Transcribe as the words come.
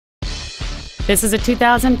This is a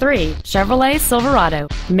 2003 Chevrolet Silverado,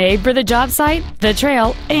 made for the job site, the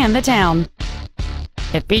trail, and the town.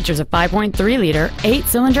 It features a 5.3-liter,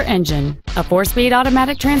 8-cylinder engine, a 4-speed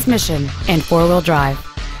automatic transmission, and 4-wheel drive.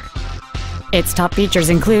 Its top features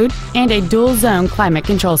include a dual-zone climate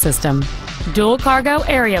control system, dual cargo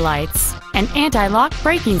area lights, an anti-lock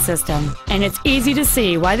braking system, and it's easy to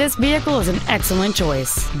see why this vehicle is an excellent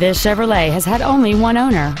choice. This Chevrolet has had only one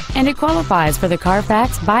owner, and it qualifies for the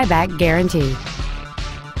Carfax buyback guarantee.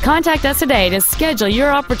 Contact us today to schedule your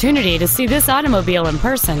opportunity to see this automobile in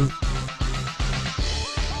person.